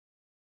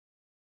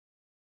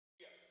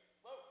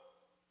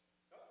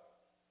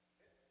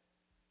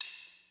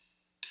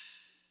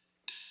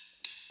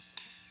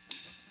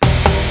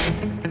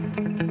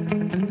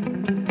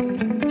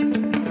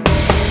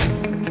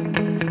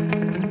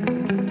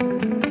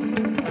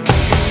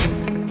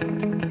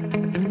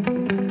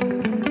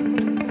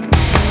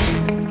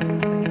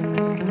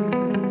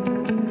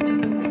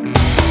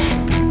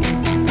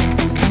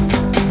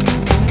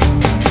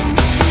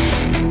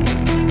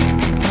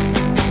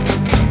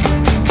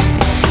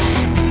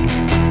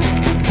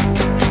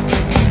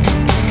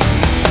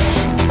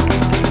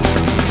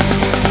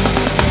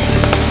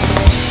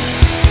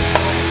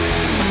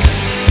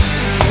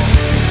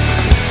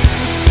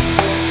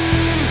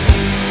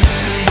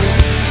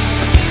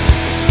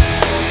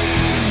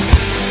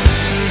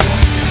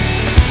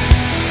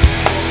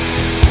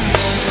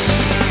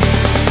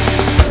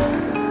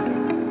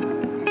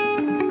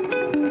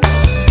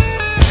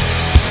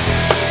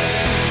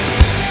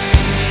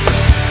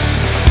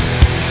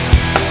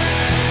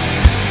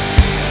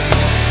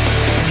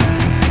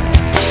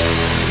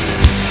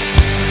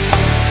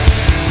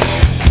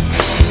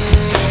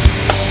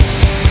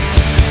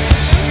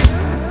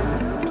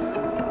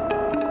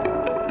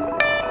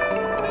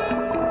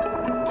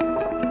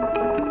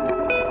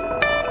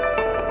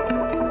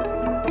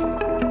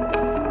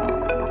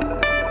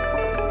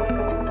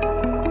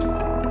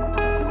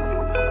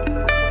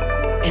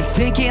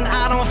thinking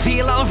I don't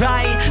feel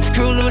alright.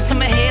 Screw loose in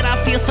my head, I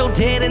feel so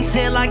dead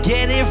until I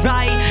get it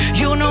right.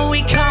 You know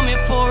we coming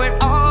for it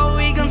all,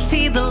 we gon'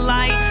 see the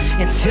light.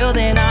 Until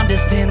then I'm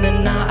just in the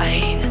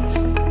night,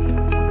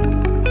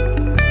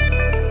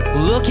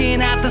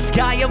 looking at the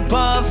sky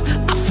above.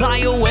 I fly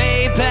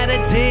away,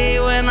 better day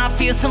when I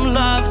feel some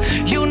love.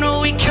 You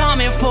know we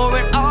coming for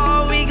it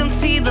all, we gon'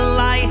 see the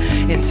light.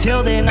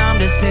 Until then I'm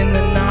just in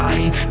the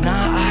night,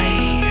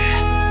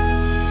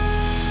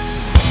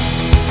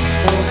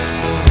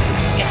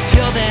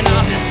 Until then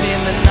I'm just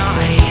in the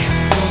night.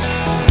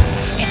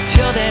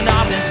 Until then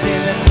I'm just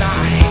in the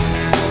night.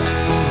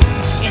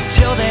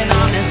 Until then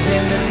I'm just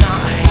in the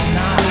night.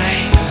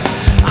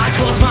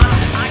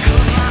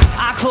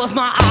 I close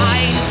my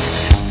eyes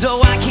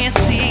so I can't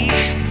see.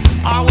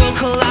 Our world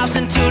collapse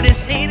into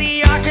this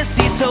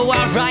idiocracy. So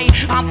I write,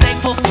 I'm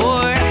thankful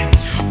for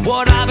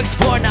what I've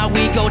explored. Now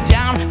we go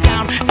down,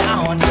 down,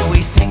 down till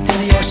we sink to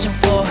the ocean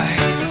floor.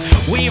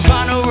 We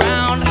run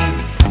around,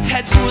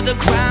 head to the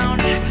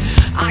ground.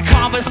 I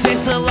conversate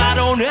till I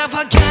don't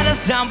ever get a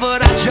sound,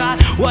 but I try.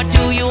 What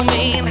do you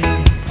mean?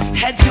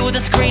 Head to the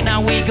screen,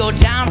 now we go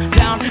down,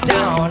 down,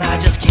 down. I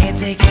just can't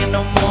take it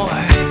no more.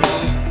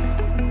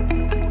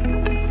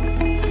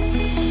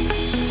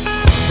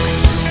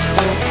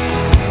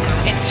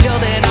 Until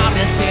then I'm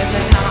just in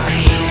the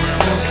night.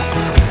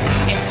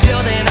 Until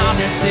then I'm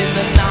just in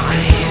the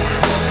night.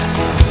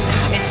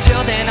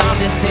 Until then I'm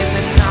just in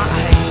the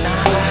night.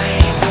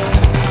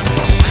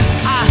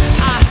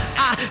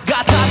 I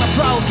got time to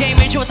flow, game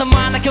major with a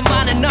mind like a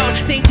minor note.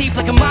 Think deep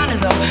like a minor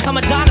though, I'm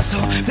a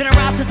dinosaur. Been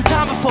around since the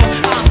time before.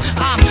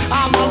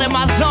 I'm all in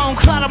my zone.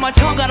 Cloud on my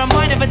tongue, got a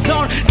mind of its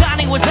own.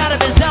 Dining was out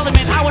of his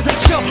element, I was like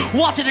chill.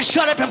 Wanted to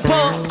shut up and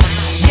boom.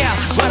 Yeah,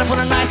 right up on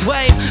a nice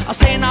wave. I'm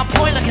staying on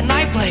point like a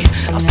night blade.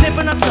 I'm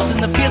sipping on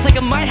something that feels like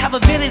it might have a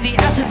bit of the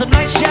essence of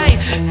nightshade.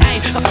 Hey,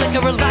 a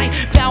flicker of light,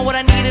 found what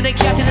I needed and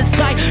kept it in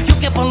sight. You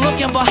kept on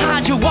looking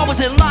behind you, what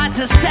was in line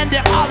to send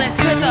it all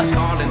into the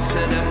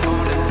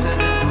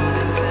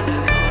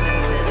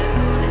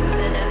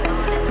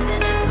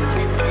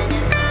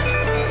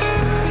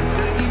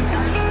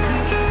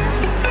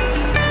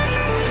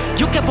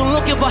You kept on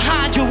looking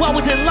behind you, what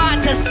was in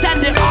line to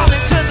send it all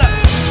into the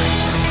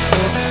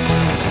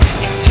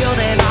Until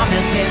then I'm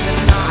just in the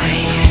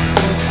night.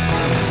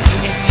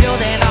 Until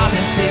then I'm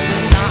just in the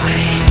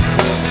night.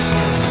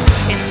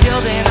 Until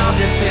then I'm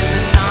just in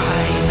the night.